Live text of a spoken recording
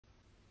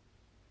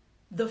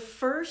The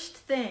first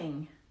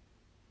thing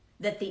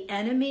that the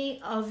enemy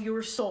of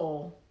your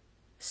soul,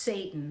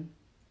 Satan,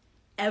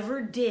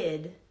 ever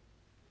did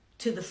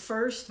to the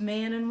first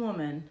man and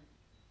woman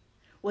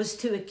was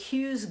to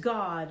accuse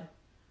God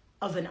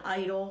of an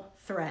idol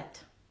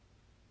threat.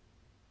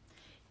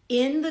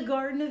 In the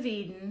Garden of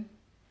Eden,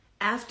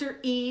 after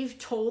Eve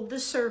told the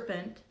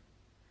serpent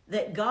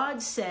that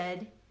God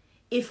said,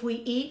 if we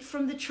eat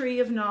from the tree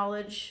of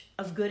knowledge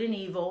of good and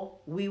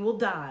evil, we will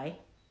die,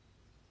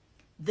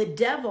 the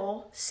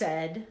devil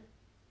said,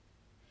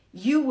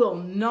 you will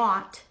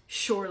not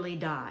surely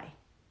die.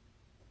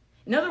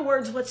 In other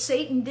words, what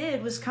Satan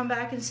did was come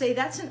back and say,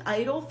 that's an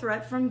idle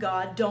threat from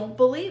God. Don't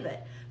believe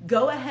it.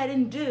 Go ahead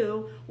and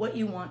do what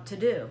you want to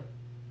do.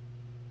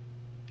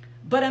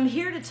 But I'm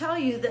here to tell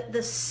you that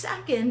the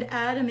second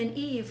Adam and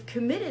Eve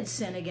committed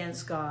sin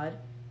against God,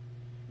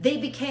 they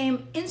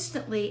became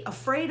instantly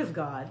afraid of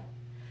God.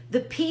 The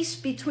peace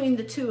between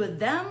the two of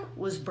them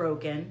was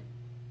broken,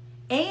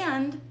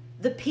 and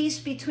the peace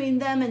between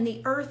them and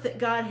the earth that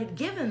God had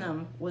given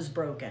them was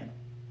broken.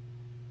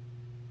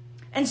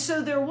 And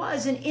so there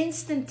was an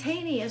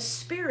instantaneous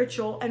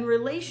spiritual and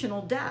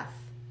relational death.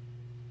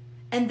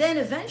 And then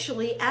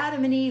eventually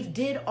Adam and Eve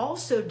did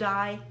also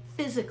die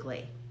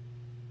physically.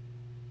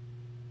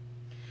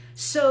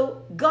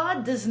 So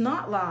God does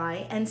not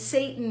lie and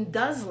Satan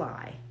does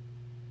lie.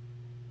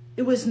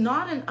 It was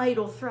not an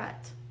idle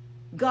threat.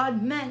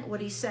 God meant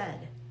what he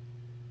said.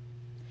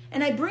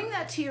 And I bring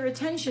that to your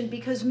attention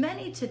because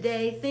many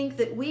today think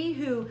that we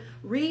who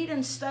read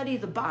and study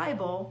the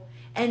Bible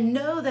and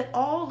know that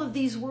all of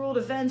these world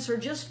events are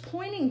just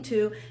pointing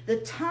to the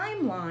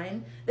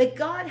timeline that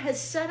God has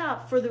set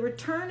up for the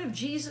return of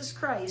Jesus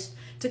Christ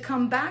to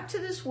come back to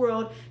this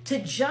world, to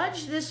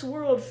judge this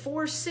world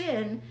for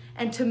sin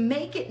and to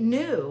make it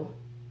new.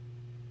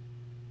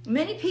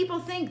 Many people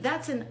think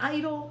that's an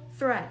idle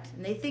threat,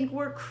 and they think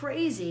we're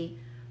crazy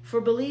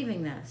for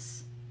believing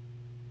this.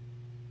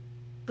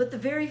 But the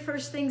very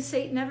first thing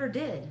Satan ever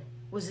did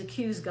was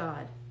accuse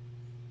God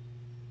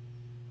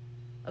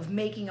of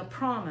making a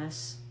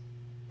promise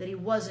that he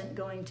wasn't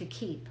going to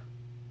keep.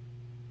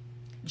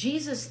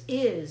 Jesus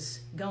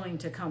is going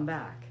to come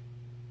back.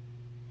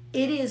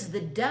 It is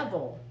the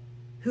devil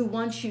who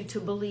wants you to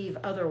believe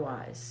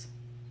otherwise.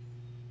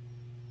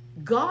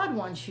 God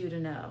wants you to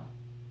know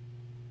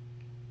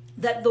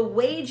that the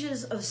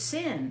wages of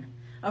sin,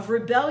 of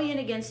rebellion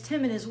against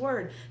him and his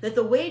word, that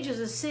the wages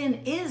of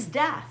sin is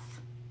death,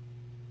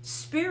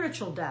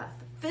 spiritual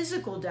death,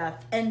 physical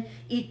death, and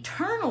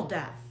eternal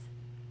death.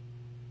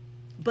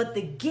 But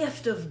the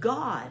gift of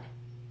God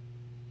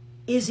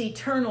is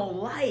eternal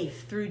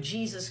life through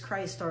Jesus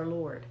Christ our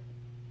Lord.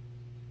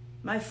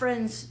 My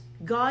friends,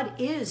 God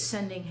is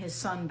sending his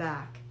son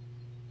back.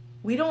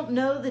 We don't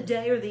know the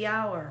day or the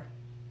hour,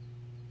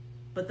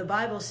 but the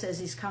Bible says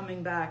he's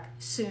coming back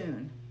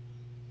soon.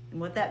 And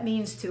what that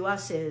means to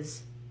us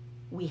is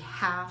we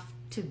have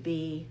to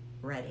be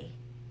ready.